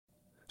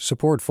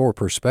Support for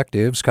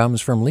Perspectives comes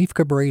from Leif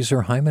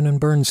Cabraser, Hyman and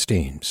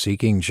Bernstein,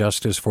 seeking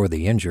justice for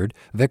the injured,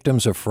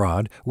 victims of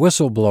fraud,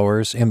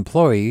 whistleblowers,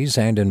 employees,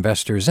 and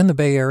investors in the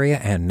Bay Area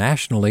and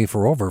nationally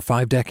for over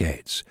 5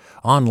 decades.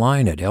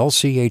 Online at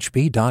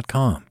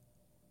lchb.com.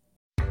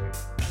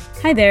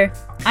 Hi there,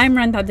 I'm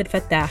Rand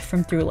Abdel-Fattah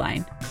from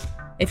Throughline.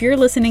 If you're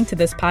listening to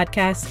this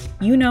podcast,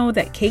 you know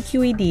that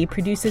KQED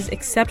produces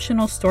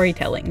exceptional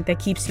storytelling that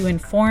keeps you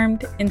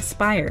informed,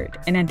 inspired,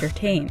 and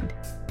entertained.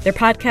 Their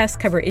podcasts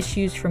cover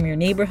issues from your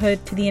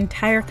neighborhood to the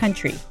entire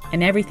country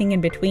and everything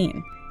in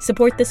between.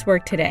 Support this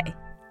work today.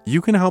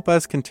 You can help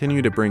us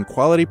continue to bring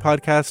quality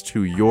podcasts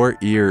to your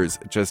ears.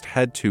 Just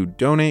head to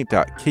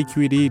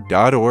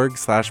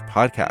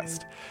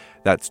donate.kqed.org/podcast.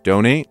 That's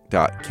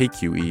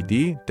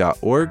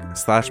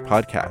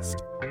donate.kqed.org/podcast.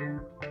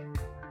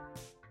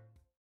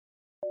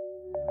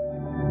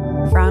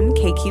 From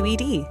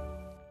KQED.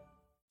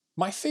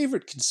 My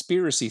favorite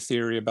conspiracy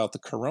theory about the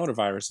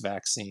coronavirus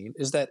vaccine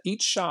is that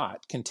each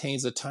shot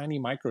contains a tiny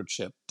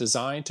microchip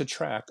designed to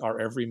track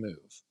our every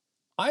move.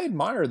 I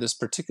admire this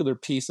particular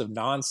piece of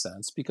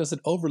nonsense because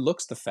it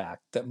overlooks the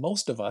fact that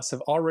most of us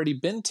have already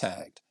been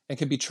tagged and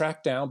can be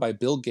tracked down by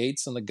Bill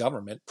Gates and the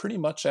government pretty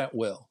much at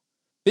will.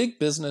 Big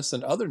business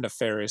and other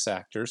nefarious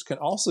actors can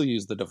also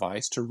use the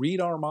device to read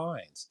our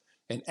minds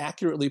and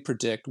accurately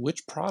predict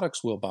which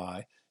products we'll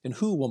buy and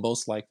who will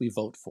most likely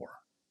vote for.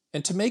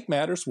 And to make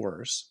matters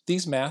worse,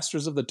 these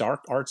masters of the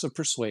dark arts of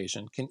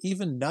persuasion can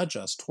even nudge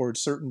us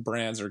towards certain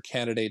brands or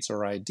candidates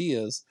or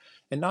ideas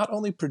and not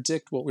only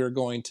predict what we're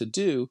going to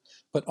do,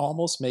 but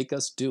almost make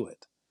us do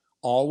it,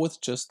 all with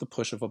just the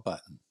push of a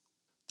button.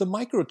 The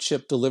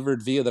microchip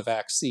delivered via the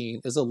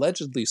vaccine is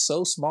allegedly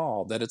so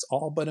small that it's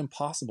all but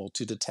impossible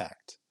to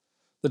detect.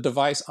 The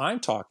device I'm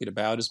talking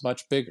about is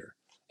much bigger,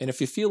 and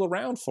if you feel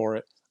around for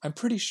it, I'm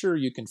pretty sure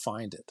you can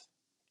find it.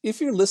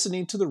 If you're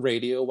listening to the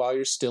radio while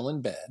you're still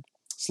in bed,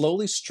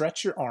 slowly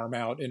stretch your arm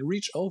out and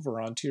reach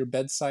over onto your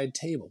bedside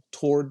table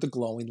toward the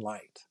glowing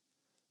light.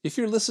 If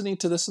you're listening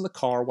to this in the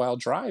car while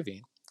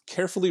driving,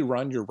 carefully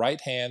run your right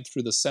hand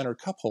through the center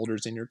cup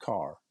holders in your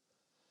car.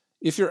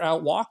 If you're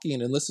out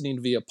walking and listening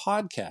via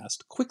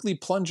podcast, quickly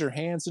plunge your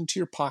hands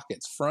into your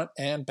pockets, front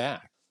and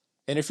back.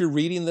 And if you're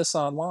reading this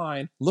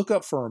online, look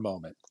up for a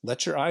moment,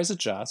 let your eyes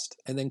adjust,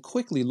 and then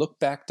quickly look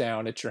back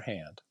down at your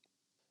hand.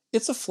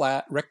 It's a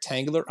flat,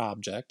 rectangular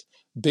object,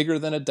 bigger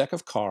than a deck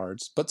of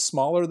cards, but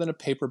smaller than a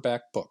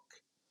paperback book.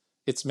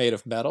 It's made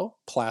of metal,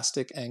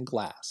 plastic, and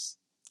glass,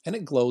 and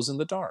it glows in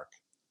the dark.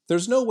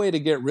 There's no way to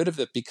get rid of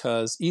it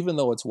because, even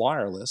though it's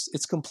wireless,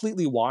 it's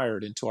completely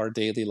wired into our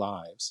daily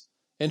lives.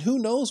 And who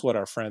knows what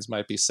our friends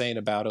might be saying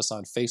about us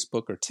on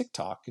Facebook or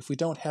TikTok if we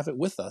don't have it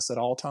with us at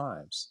all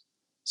times.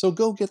 So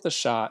go get the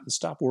shot and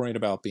stop worrying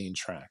about being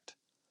tracked.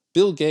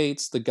 Bill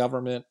Gates, the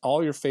government,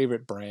 all your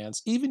favorite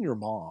brands, even your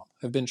mom,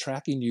 have been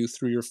tracking you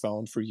through your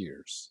phone for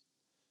years.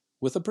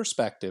 With a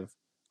perspective,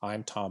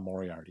 I'm Tom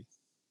Moriarty.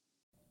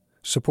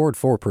 Support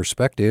for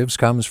Perspectives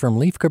comes from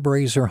Leif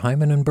Cabraser,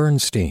 Hyman and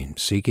Bernstein,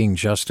 seeking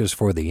justice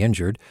for the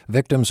injured,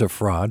 victims of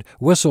fraud,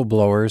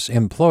 whistleblowers,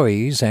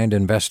 employees, and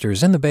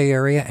investors in the Bay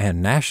Area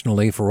and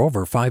nationally for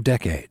over 5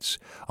 decades.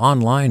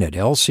 Online at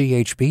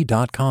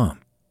lchb.com.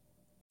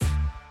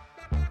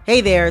 Hey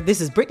there,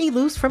 this is Brittany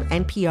Luce from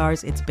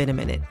NPR's It's Been a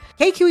Minute.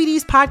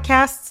 KQED's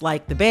podcasts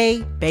like The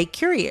Bay, Bay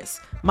Curious,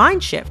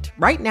 Mindshift,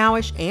 Right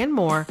Nowish, and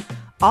more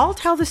all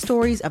tell the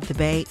stories of the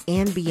Bay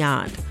and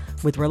beyond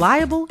with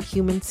reliable,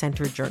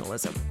 human-centered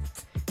journalism.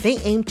 They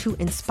aim to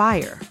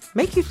inspire,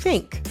 make you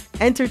think,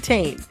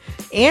 entertain,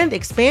 and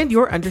expand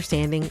your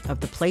understanding of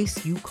the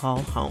place you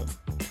call home.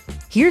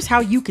 Here's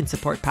how you can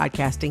support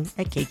podcasting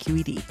at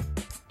KQED.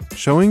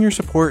 Showing your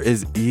support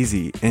is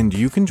easy, and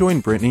you can join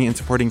Brittany in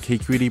supporting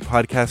KQED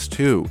podcasts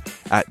too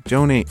at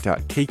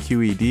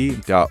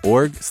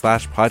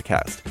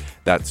donate.kqed.org/podcast.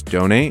 That's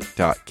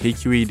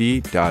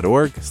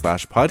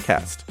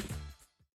donate.kqed.org/podcast.